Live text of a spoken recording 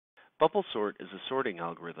Bubble sort is a sorting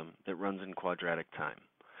algorithm that runs in quadratic time.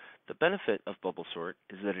 The benefit of bubble sort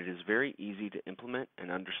is that it is very easy to implement and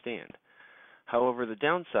understand. However, the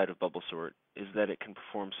downside of bubble sort is that it can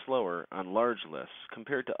perform slower on large lists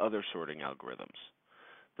compared to other sorting algorithms.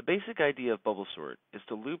 The basic idea of bubble sort is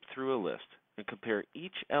to loop through a list and compare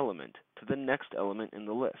each element to the next element in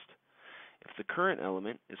the list. If the current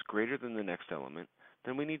element is greater than the next element,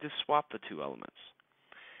 then we need to swap the two elements.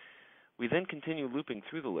 We then continue looping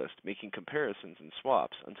through the list, making comparisons and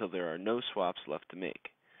swaps until there are no swaps left to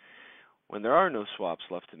make. When there are no swaps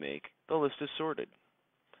left to make, the list is sorted.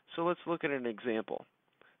 So let's look at an example.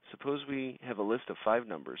 Suppose we have a list of 5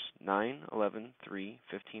 numbers, 9, 11, 3,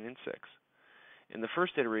 15, and 6. In the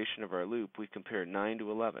first iteration of our loop, we compare 9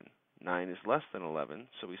 to 11. 9 is less than 11,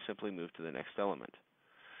 so we simply move to the next element.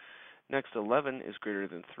 Next, 11 is greater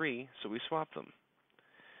than 3, so we swap them.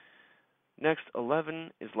 Next,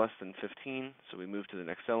 11 is less than 15, so we move to the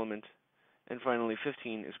next element. And finally,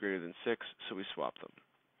 15 is greater than 6, so we swap them.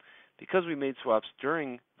 Because we made swaps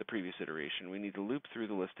during the previous iteration, we need to loop through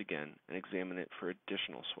the list again and examine it for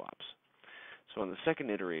additional swaps. So on the second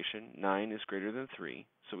iteration, 9 is greater than 3,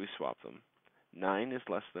 so we swap them. 9 is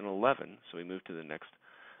less than 11, so we move to the next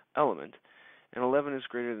element. And 11 is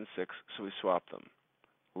greater than 6, so we swap them.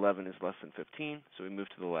 11 is less than 15, so we move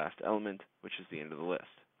to the last element, which is the end of the list.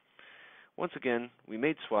 Once again, we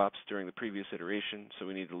made swaps during the previous iteration, so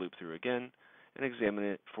we need to loop through again and examine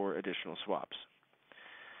it for additional swaps.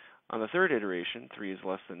 On the third iteration, 3 is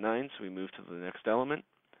less than 9, so we move to the next element.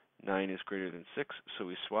 9 is greater than 6, so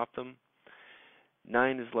we swap them.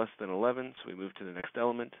 9 is less than 11, so we move to the next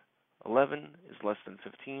element. 11 is less than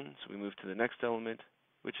 15, so we move to the next element,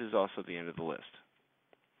 which is also the end of the list.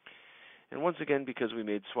 And once again, because we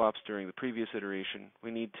made swaps during the previous iteration,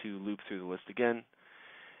 we need to loop through the list again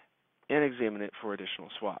and examine it for additional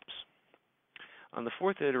swaps. On the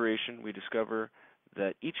fourth iteration, we discover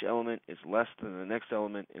that each element is less than the next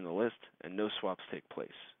element in the list and no swaps take place,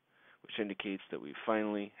 which indicates that we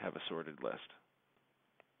finally have a sorted list.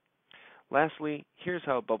 Lastly, here's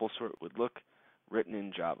how bubble sort would look written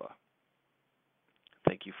in Java.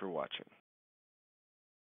 Thank you for watching.